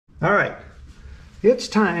All right, it's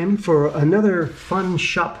time for another fun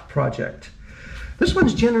shop project. This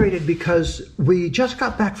one's generated because we just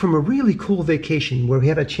got back from a really cool vacation where we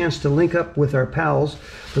had a chance to link up with our pals,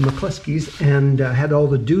 the McCluskeys, and had all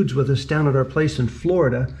the dudes with us down at our place in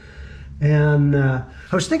Florida. And I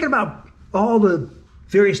was thinking about all the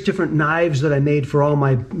various different knives that I made for all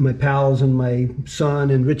my pals and my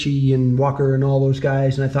son and Richie and Walker and all those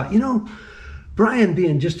guys. And I thought, you know, Brian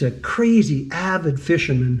being just a crazy avid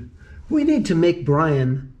fisherman, we need to make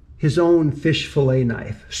Brian his own fish fillet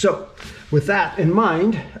knife. So with that in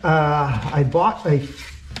mind, I bought a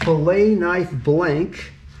fillet knife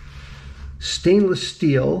blank, stainless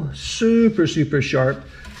steel, super sharp,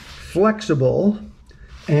 flexible,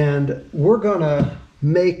 and we're gonna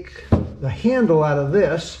make the handle out of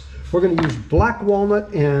this. We're gonna use black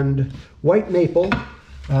walnut and white maple.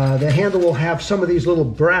 The handle will have some of these little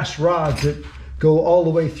brass rods that go all the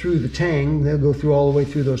way through the tang. They'll go through all the way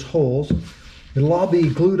through those holes. It'll all be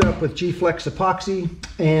glued up with G-Flex epoxy,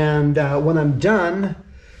 and when I'm done,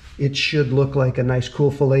 it should look like a nice cool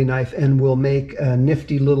fillet knife, and we'll make a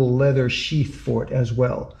nifty little leather sheath for it as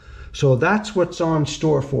well. So that's what's on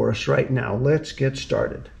store for us right now. Let's get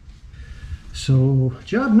started. So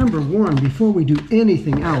job number one, before we do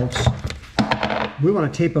anything else, we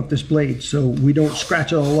want to tape up this blade so we don't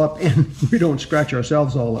scratch it all up and we don't scratch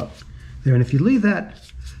ourselves all up. There, and if you leave that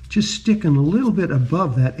just sticking a little bit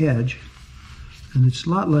above that edge, and it's a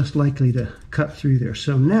lot less likely to cut through there.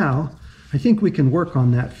 So now I think we can work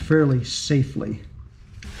on that fairly safely.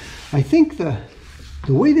 I think the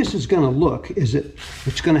way this is going to look is that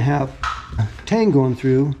it's going to have a tang going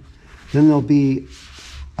through, then there'll be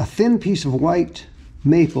a thin piece of white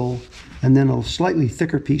maple, and then a slightly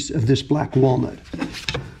thicker piece of this black walnut.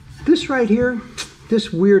 This right here,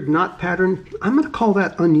 this weird knot pattern, I'm going to call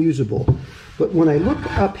that unusable. But when I look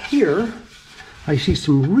up here, I see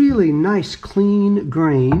some really nice clean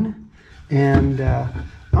grain, and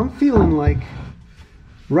I'm feeling like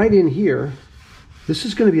right in here, this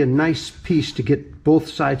is going to be a nice piece to get both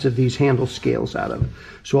sides of these handle scales out of.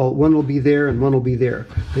 So one will be there and one will be there.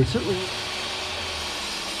 They certainly...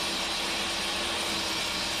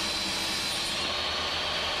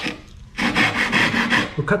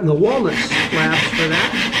 We're cutting the walnut slabs for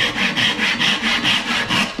that.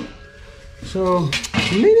 So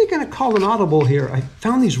I'm maybe going to call an audible here. I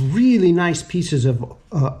found these really nice pieces of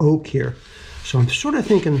oak here. So I'm sort of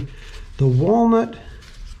thinking the walnut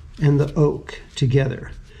and the oak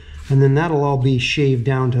together. And then that'll all be shaved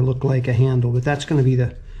down to look like a handle. But that's going to be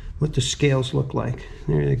what the scales look like.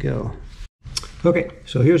 There you go. Okay,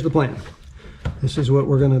 so here's the plan. This is what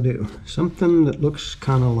we're going to do. Something that looks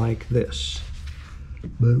kind of like this.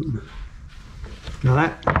 Boom. Now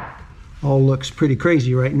that all looks pretty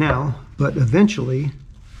crazy right now, but eventually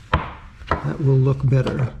that will look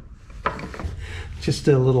better. Just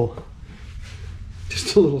a little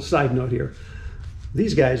side note here.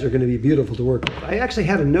 These guys are going to be beautiful to work with. I actually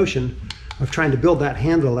had a notion of trying to build that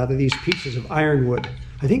handle out of these pieces of ironwood.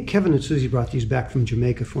 I think Kevin and Susie brought these back from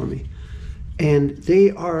Jamaica for me. And they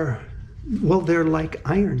are, well, they're like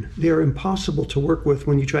iron. They're impossible to work with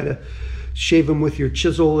when you try to shave them with your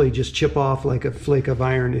chisel. They just chip off like a flake of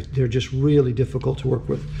iron. They're just really difficult to work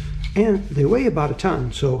with. And they weigh about a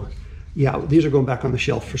ton. So yeah, these are going back on the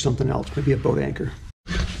shelf for something else, maybe a boat anchor.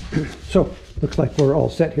 So looks like we're all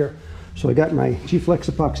set here. So I got my G-Flex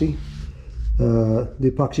epoxy, the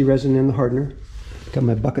epoxy resin and the hardener. Got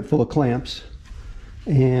my bucket full of clamps.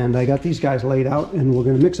 And I got these guys laid out, and we're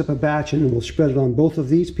going to mix up a batch, and we'll spread it on both of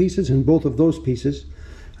these pieces and both of those pieces.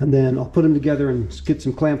 And then I'll put them together and get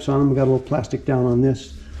some clamps on them. We got a little plastic down on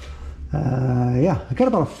this. Yeah, I got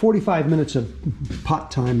about 45 minutes of pot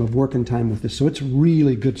time, of working time with this. So it's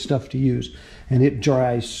really good stuff to use. And it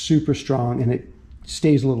dries super strong, and it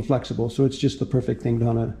stays a little flexible. So it's just the perfect thing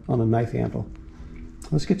on a knife handle.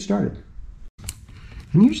 Let's get started.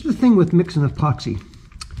 And here's the thing with mixing epoxy.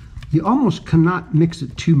 You almost cannot mix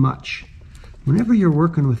it too much. Whenever you're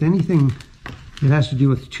working with anything that has to do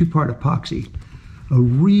with two-part epoxy, a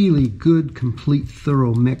really good, complete,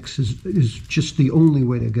 thorough mix is just the only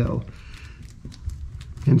way to go.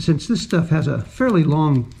 And since this stuff has a fairly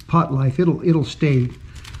long pot life, it'll stay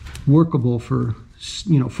workable for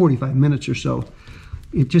 45 minutes or so.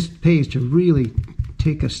 It just pays to really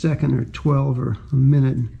take a second or 12 or a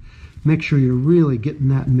minute and make sure you're really getting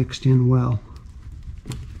that mixed in well.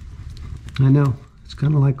 I know, it's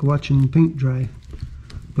kind of like watching paint dry,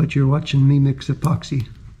 but you're watching me mix epoxy.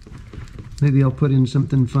 Maybe I'll put in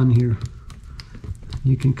something fun here.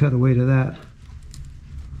 You can cut away to that.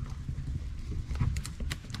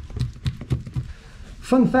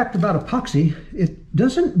 Fun fact about epoxy, it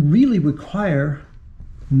doesn't really require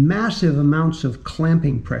massive amounts of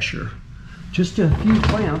clamping pressure. Just a few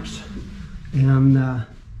clamps and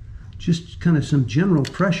just kind of some general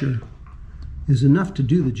pressure is enough to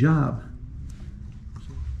do the job.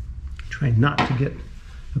 Try not to get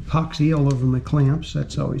epoxy all over my clamps,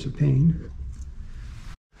 that's always a pain.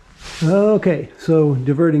 Okay, so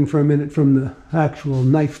diverting for a minute from the actual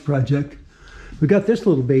knife project, we got this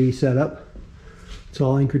little baby set up. It's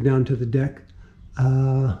all anchored down to the deck.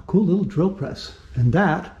 Cool little drill press, and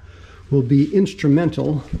that will be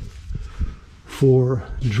instrumental for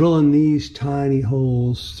drilling these tiny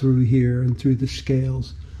holes through here and through the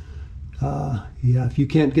scales. Yeah, if you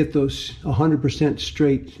can't get those 100%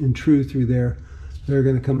 straight and true through there, they're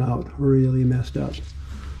going to come out really messed up.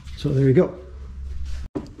 So there you go.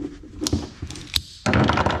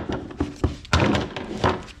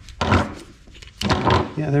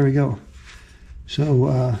 Yeah, there we go.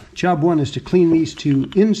 So job one is to clean these two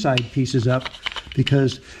inside pieces up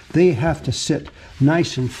because they have to sit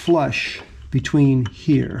nice and flush between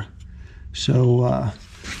here. So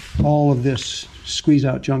all of this squeeze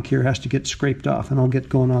out junk here has to get scraped off, and I'll get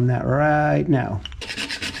going on that right now.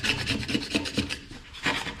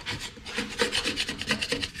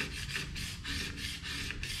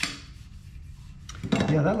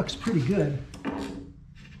 Yeah, that looks pretty good.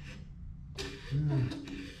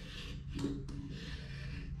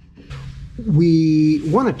 We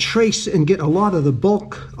want to trace and get a lot of the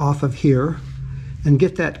bulk off of here and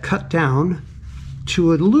get that cut down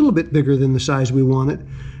to a little bit bigger than the size we want it,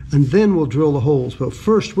 and then we'll drill the holes. But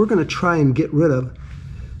first we're going to try and get rid of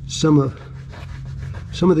some of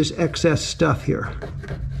this excess stuff here.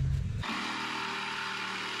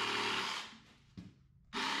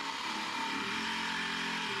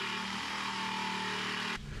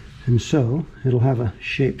 And so it'll have a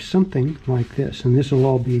shape something like this, and this will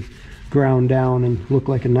all be ground down and look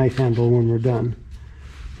like a knife handle when we're done.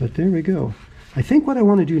 But there we go. I think what I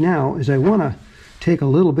want to do now is I want to take a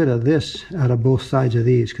little bit of this out of both sides of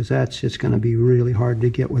these, because that's just going to be really hard to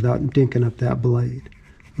get without dinking up that blade.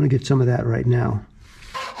 I'm going to get some of that right now.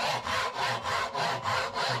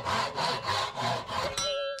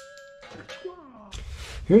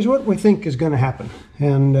 Here's what we think is going to happen,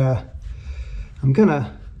 and I'm going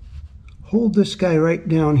to hold this guy right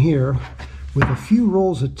down here with a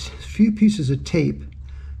few pieces of tape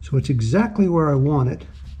so it's exactly where I want it,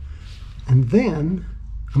 and then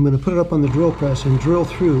I'm going to put it up on the drill press and drill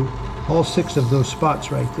through all 6 of those spots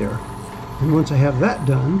right there. And once I have that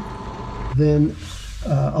done, then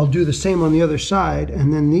I'll do the same on the other side,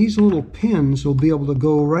 and then these little pins will be able to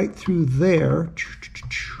go right through there.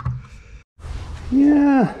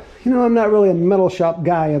 Yeah, you know, I'm not really a metal shop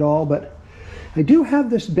guy at all, but I do have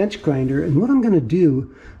this bench grinder, and what I'm going to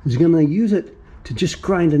do is going to use it to just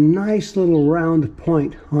grind a nice little round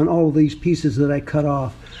point on all of these pieces that I cut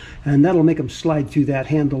off, and that'll make them slide through that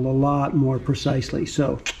handle a lot more precisely.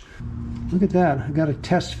 So look at that, I got a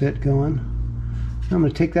test fit going. I'm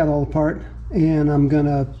going to take that all apart, and I'm going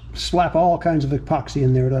to slap all kinds of epoxy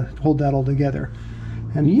in there to hold that all together.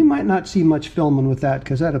 And you might not see much filming with that,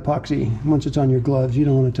 because that epoxy, once it's on your gloves, you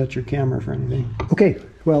don't want to touch your camera for anything. Okay,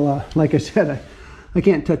 well, like I said, I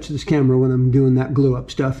can't touch this camera when I'm doing that glue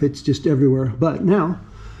up stuff. It's just everywhere. But now,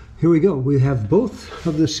 here we go. We have both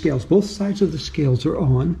of the scales. Both sides of the scales are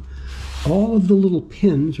on. All of the little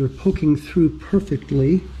pins are poking through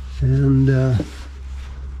perfectly. And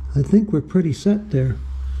I think we're pretty set there.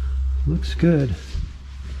 Looks good.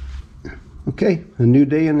 Okay, a new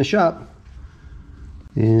day in the shop.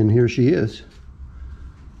 And here she is.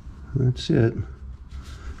 That's it.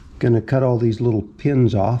 Gonna cut all these little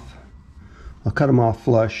pins off. I'll cut them off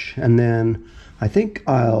flush, and then I think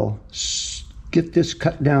I'll get this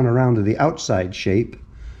cut down around to the outside shape,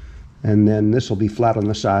 and then this will be flat on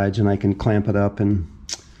the sides, and I can clamp it up and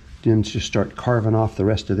then just start carving off the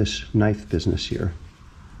rest of this knife business here.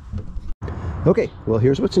 Okay, well,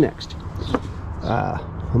 here's what's next.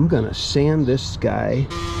 I'm gonna sand this guy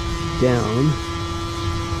down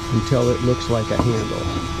until it looks like a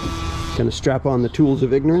handle. Gonna strap on the tools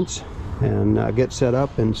of ignorance and get set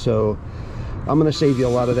up, and so I'm gonna save you a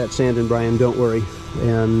lot of that sanding, Brian, don't worry,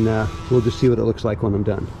 and we'll just see what it looks like when I'm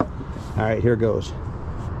done. All right, here goes.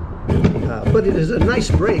 But it is a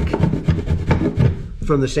nice break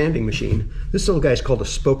from the sanding machine. This little guy's called a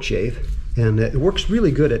spoke shave, and it works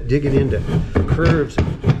really good at digging into curves,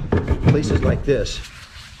 places like this.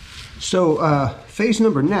 So phase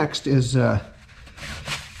number next is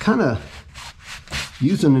kind of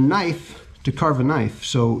using a knife to carve a knife.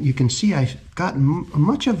 So you can see I've gotten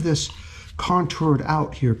much of this contoured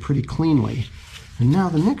out here pretty cleanly. And now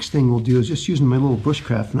the next thing we'll do is just using my little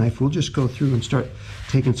bushcraft knife, we'll just go through and start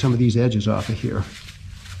taking some of these edges off of here.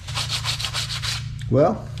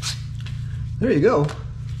 Well, there you go.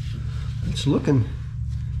 It's looking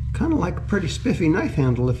kind of like a pretty spiffy knife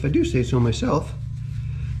handle, if I do say so myself.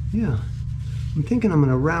 Yeah, I'm thinking I'm going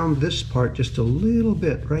to round this part just a little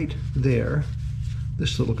bit right there,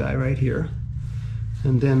 this little guy right here,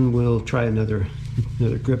 and then we'll try another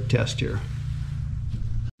grip test here.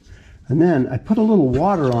 And then I put a little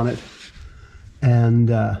water on it, and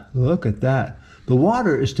look at that. The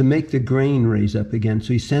water is to make the grain raise up again,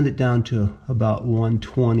 so you sand it down to about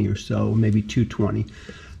 120 or so, maybe 220.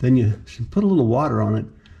 Then you put a little water on it,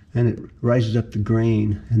 and it rises up the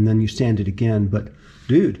grain, and then you sand it again. But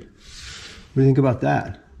dude, what do you think about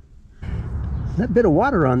that? That bit of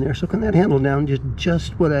water on there, soaking that handle down,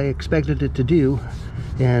 just what I expected it to do.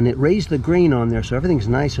 And it raised the grain on there, so everything's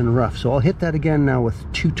nice and rough. So I'll hit that again now with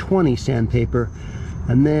 220 sandpaper,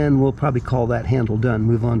 and then we'll probably call that handle done,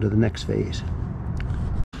 move on to the next phase.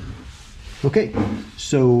 Okay,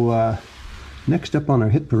 so next up on our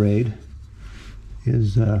hit parade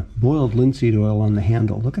is boiled linseed oil on the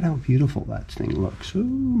handle. Look at how beautiful that thing looks. Oh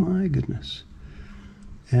my goodness.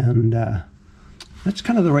 And that's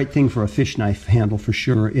kind of the right thing for a fish knife handle for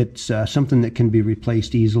sure. It's something that can be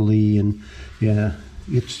replaced easily, and yeah,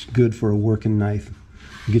 it's good for a working knife.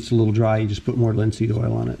 It gets a little dry, you just put more linseed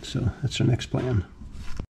oil on it. So that's our next plan.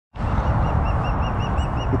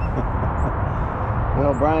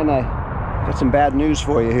 Well, Brian, I got some bad news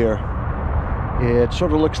for you here. It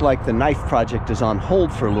sort of looks like the knife project is on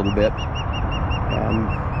hold for a little bit.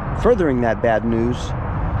 And furthering that bad news,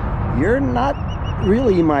 you're not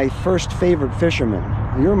really my first favorite fisherman.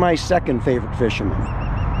 You're my second favorite fisherman.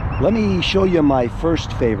 Let me show you my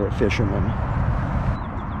first favorite fisherman.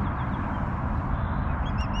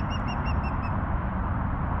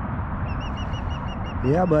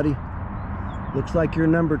 Yeah, buddy. Looks like you're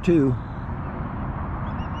number 2.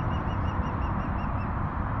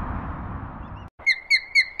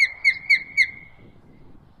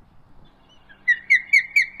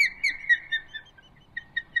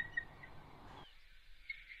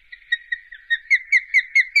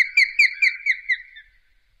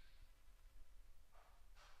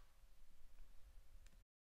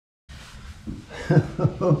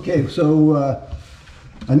 Okay, so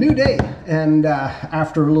a new day, and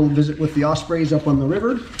after a little visit with the ospreys up on the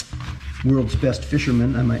river, world's best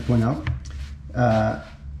fishermen, I might point out,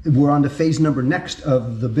 we're on to phase number next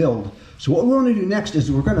of the build. So what we want to do next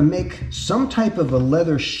is we're going to make some type of a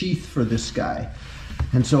leather sheath for this guy.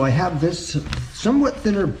 And so I have this somewhat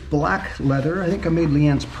thinner black leather. I think I made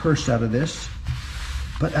Leanne's purse out of this.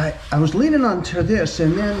 But I was leaning onto this,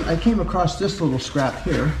 and then I came across this little scrap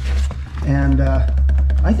here. And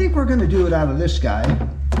I think we're going to do it out of this guy,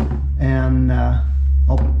 and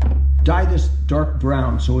I'll dye this dark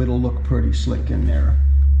brown so it'll look pretty slick in there.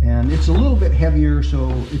 And it's a little bit heavier,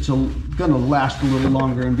 so it's going to last a little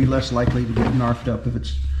longer and be less likely to get narfed up if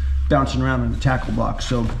it's bouncing around in the tackle box.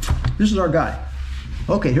 So this is our guy.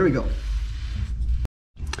 Okay, here we go.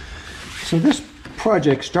 So this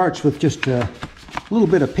project starts with just a little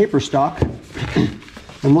bit of paper stock,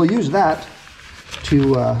 and we'll use that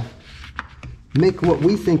to make what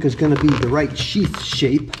we think is going to be the right sheath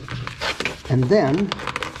shape, and then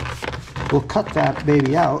we'll cut that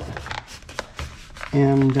baby out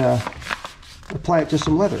and apply it to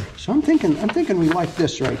some leather. So I'm thinking we like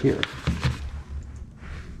this right here.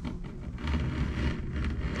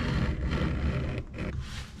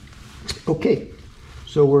 Okay,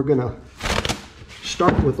 so we're going to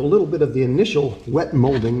start with a little bit of the initial wet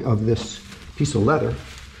molding of this piece of leather,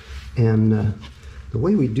 and the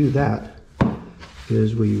way we do that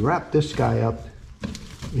is we wrap this guy up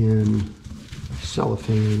in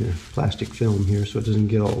cellophane or plastic film here so it doesn't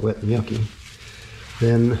get all wet and yucky.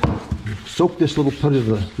 Then soak this little part of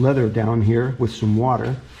the leather down here with some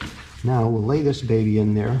water. Now we'll lay this baby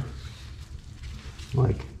in there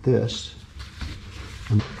like this,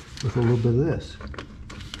 and with a little bit of this.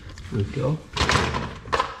 There we go.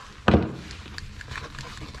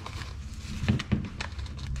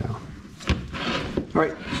 All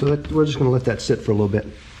right, so we're just going to let that sit for a little bit.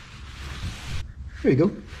 There you go.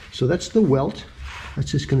 So that's the welt. That's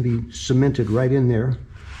just going to be cemented right in there.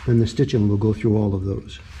 Then the stitching will go through all of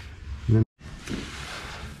those. And then,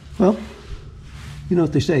 well, you know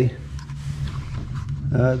what they say.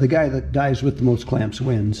 The guy that dies with the most clamps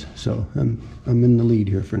wins. So I'm in the lead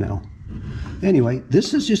here for now. Anyway,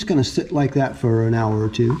 this is just going to sit like that for an hour or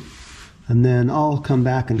two. And then I'll come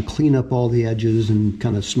back and clean up all the edges and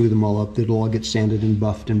kind of smooth them all up. It'll all get sanded and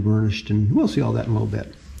buffed and burnished, and we'll see all that in a little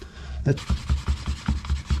bit.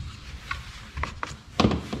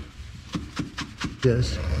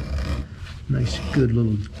 This nice good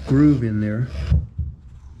little groove in there.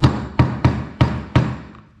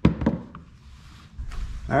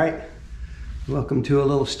 All right, welcome to a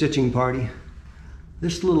little stitching party.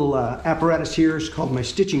 This little apparatus here is called my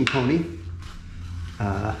stitching pony.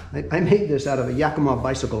 I made this out of a Yakima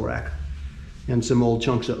bicycle rack and some old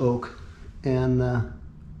chunks of oak. And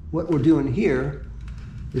what we're doing here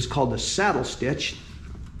is called a saddle stitch.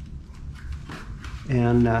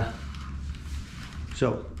 And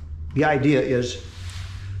so the idea is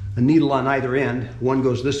a needle on either end. One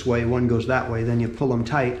goes this way, one goes that way. Then you pull them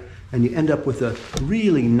tight and you end up with a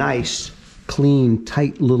really nice, clean,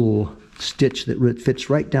 tight little stitch that fits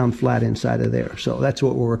right down flat inside of there. So that's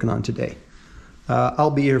what we're working on today.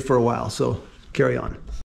 I'll be here for a while, so carry on.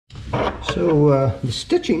 So the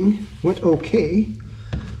stitching went okay.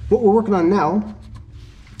 What we're working on now,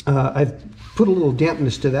 I've put a little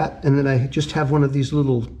dampness to that, and then I just have one of these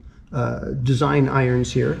little design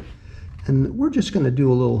irons here, and we're just going to do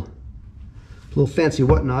a little fancy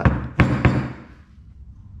whatnot.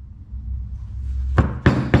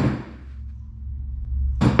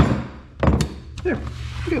 There,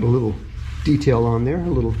 we got a little detail on there, a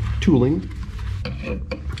little tooling.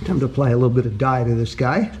 Time to apply a little bit of dye to this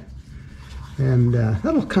guy, and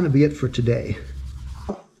that'll kind of be it for today.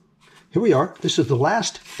 Here we are. This is the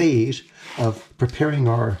last phase of preparing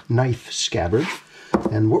our knife scabbard,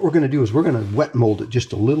 and what we're going to do is we're going to wet mold it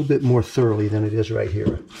just a little bit more thoroughly than it is right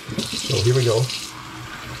here. So here we go.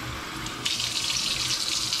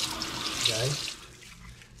 Okay.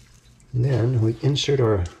 And then we insert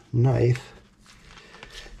our knife.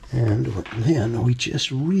 And then we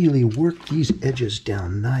just really work these edges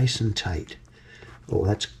down nice and tight. Oh,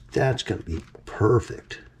 that's going to be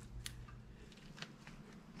perfect.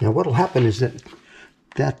 Now what'll happen is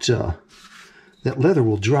that leather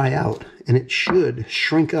will dry out, and it should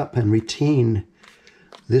shrink up and retain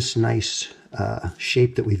this nice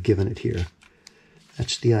shape that we've given it here.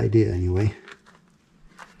 That's the idea anyway.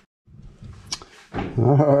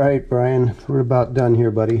 All right, Brian, we're about done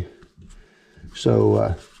here, buddy.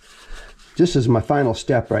 So this is my final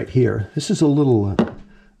step right here. This is a little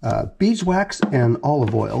beeswax and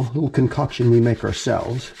olive oil, a little concoction we make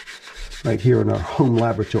ourselves right here in our home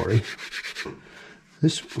laboratory.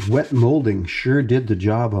 This wet molding sure did the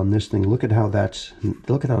job on this thing. Look at how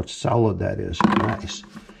solid that is. Nice.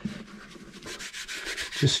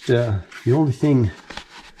 Just the only thing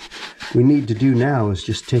we need to do now is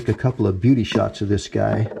just take a couple of beauty shots of this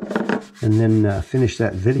guy and then finish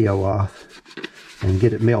that video off and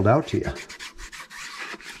get it mailed out to you.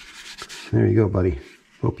 There you go, buddy.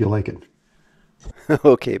 Hope you like it.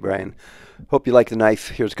 Okay, Brian. Hope you like the knife.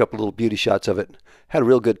 Here's a couple little beauty shots of it. Had a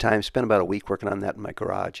real good time. Spent about a week working on that in my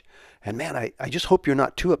garage. And man, I just hope you're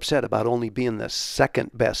not too upset about only being the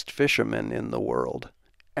second best fisherman in the world.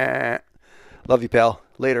 Love you, pal.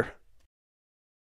 Later.